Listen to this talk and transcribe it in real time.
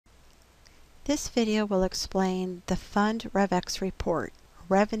This video will explain the FNDREVEX report,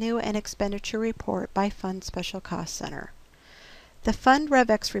 Revenue and Expenditure Report by Fund Special Cost Center. The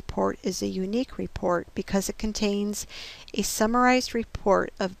FNDREVEX report is a unique report because it contains a summarized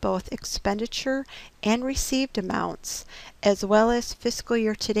report of both expenditure and received amounts, as well as fiscal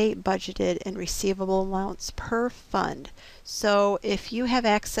year to date budgeted and receivable amounts per fund. So if you have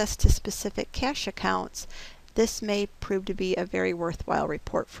access to specific cash accounts, this may prove to be a very worthwhile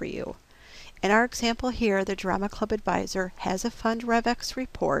report for you. In our example here, the Drama Club Advisor has a FNDREVEX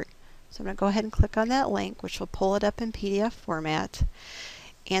report. So I'm going to go ahead and click on that link, which will pull it up in PDF format.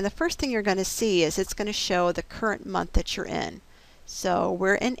 And the first thing you're going to see is it's going to show the current month that you're in. So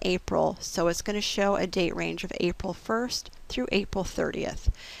we're in April, so it's going to show a date range of April 1st through April 30th.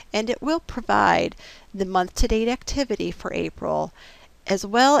 And it will provide the month-to-date activity for April, as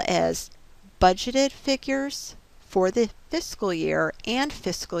well as budgeted figures for the fiscal year and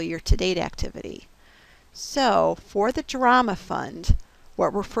fiscal year to date activity. So for the drama fund,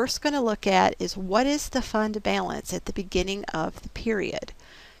 what we're first going to look at is what is the fund balance at the beginning of the period.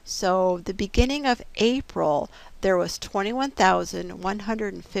 So the beginning of April, there was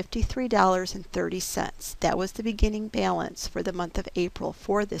 $21,153.30. That was the beginning balance for the month of April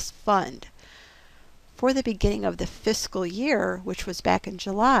for this fund. For the beginning of the fiscal year, which was back in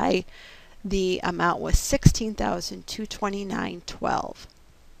July, the amount was $16,229.12.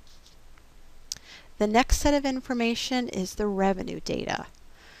 The next set of information is the revenue data.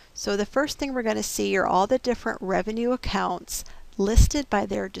 So the first thing we're going to see are all the different revenue accounts listed by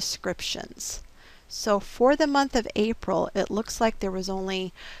their descriptions. So for the month of April, it looks like there was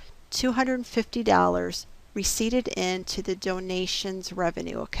only $250 receipted into the donations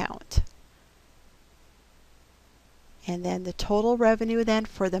revenue account. And then the total revenue then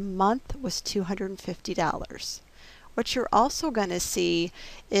for the month was $250. What you're also going to see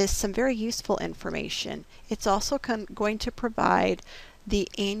is some very useful information. It's also going to provide the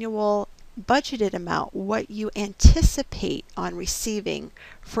annual budgeted amount, what you anticipate on receiving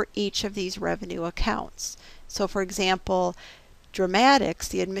for each of these revenue accounts. So for example, dramatics,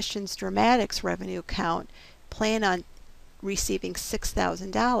 the admissions dramatics revenue account, plan on receiving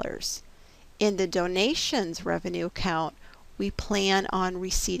 $6,000. In the donations revenue account, we plan on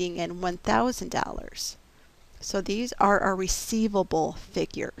receiving in $1,000. So these are our receivable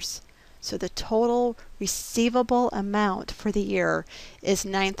figures. So the total receivable amount for the year is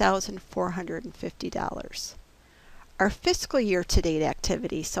 $9,450. Our fiscal year to date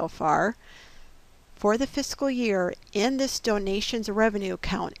activity so far for the fiscal year in this donations revenue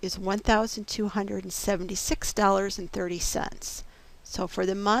account is $1,276.30. So for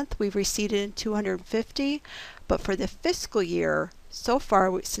the month we've received in $250, but for the fiscal year so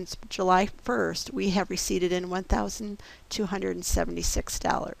far since July 1st we have received in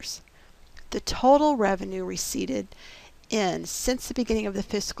 $1,276. The total revenue received in since the beginning of the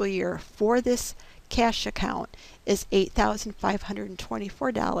fiscal year for this cash account is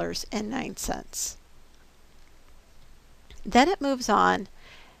 $8,524.09. Then it moves on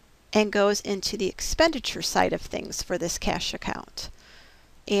and goes into the expenditure side of things for this cash account.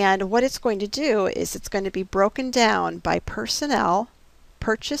 And what it's going to do is it's going to be broken down by personnel,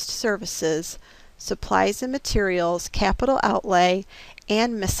 purchased services, supplies and materials, capital outlay,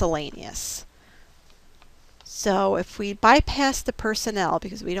 and miscellaneous. So if we bypass the personnel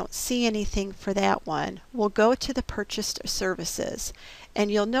because we don't see anything for that one, we'll go to the purchased services.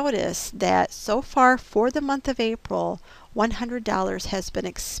 And you'll notice that so far for the month of April, $100 has been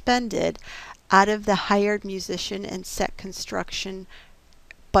expended out of the hired musician and set construction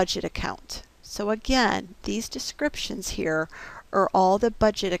budget account. So again, these descriptions here are all the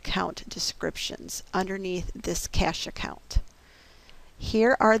budget account descriptions underneath this cash account.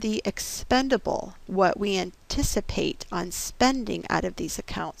 Here are the expendable, what we anticipate on spending out of these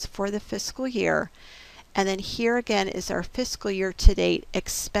accounts for the fiscal year. And then here again is our fiscal year to date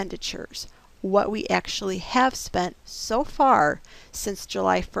expenditures, what we actually have spent so far since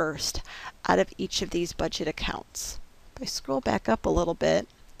July 1st out of each of these budget accounts. If I scroll back up a little bit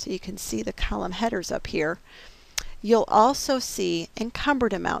so you can see the column headers up here, you'll also see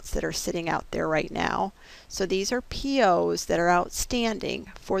encumbered amounts that are sitting out there right now. So these are POs that are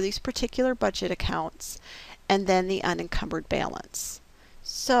outstanding for these particular budget accounts, and then the unencumbered balance.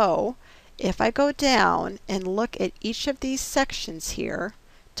 So if I go down and look at each of these sections here,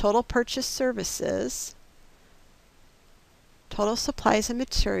 total purchase services, total supplies and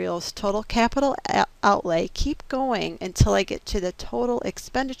materials, total capital outlay, keep going until I get to the total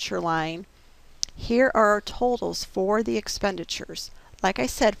expenditure line. Here are our totals for the expenditures. like I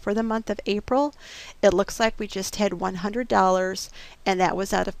said, for the month of April, it looks like we just had $100, and that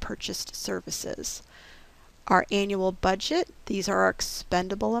was out of purchased services. Our annual budget, these are our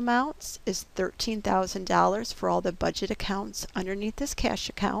expendable amounts, is $13,000 for all the budget accounts underneath this cash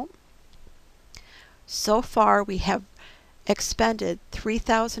account. So far, we have expended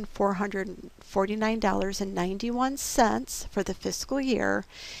 $3,449.91 for the fiscal year,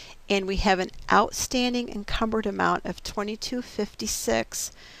 and we have an outstanding encumbered amount of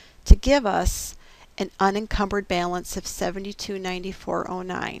 $22.56 to give us an unencumbered balance of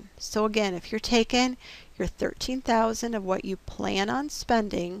 $72.94.09. So again, if you're taking your $13,000 of what you plan on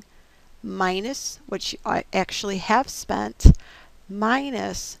spending minus what you actually have spent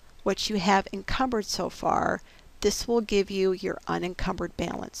minus what you have encumbered so far, this will give you your unencumbered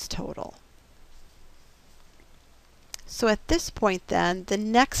balance total. So at this point then, the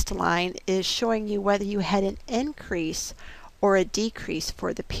next line is showing you whether you had an increase or a decrease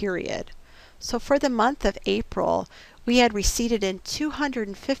for the period. So for the month of April, we had receipted in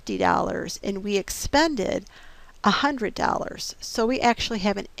 $250 and we expended $100. So we actually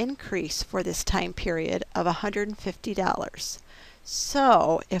have an increase for this time period of $150.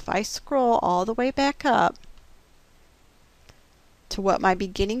 So if I scroll all the way back up to what my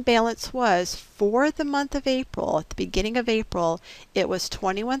beginning balance was for the month of April, at the beginning of April, it was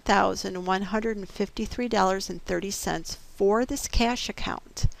 $21,153.30 for this cash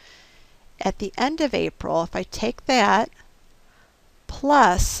account. At the end of April, if I take that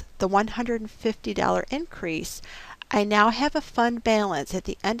plus the $150 increase, I now have a fund balance at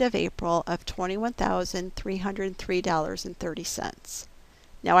the end of April of $21,303.30.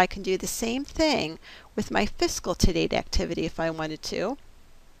 Now I can do the same thing with my fiscal to date activity if I wanted to.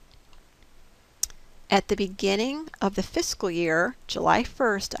 At the beginning of the fiscal year, July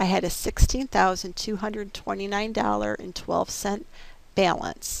 1st, I had a $16,229.12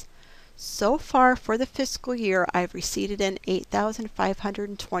 balance. So far for the fiscal year, I've receipted in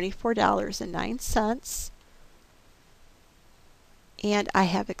 $8,524.09, and I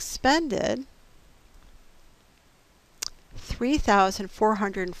have expended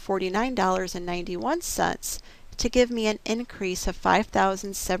 $3,449.91 to give me an increase of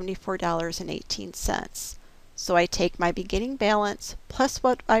 $5,074.18. So I take my beginning balance plus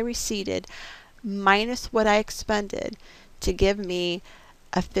what I receipted minus what I expended to give me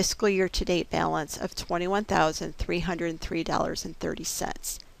a fiscal year to date balance of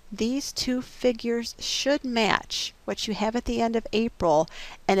 $21,303.30. These two figures should match what you have at the end of April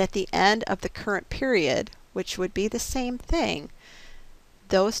and at the end of the current period, which would be the same thing.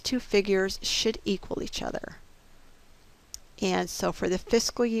 Those two figures should equal each other. And so for the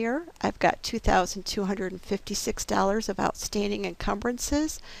fiscal year, I've got $2,256 of outstanding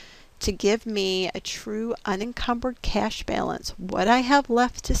encumbrances to give me a true unencumbered cash balance. What I have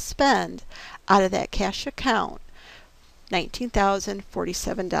left to spend out of that cash account,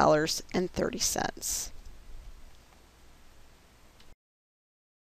 $19,047.30.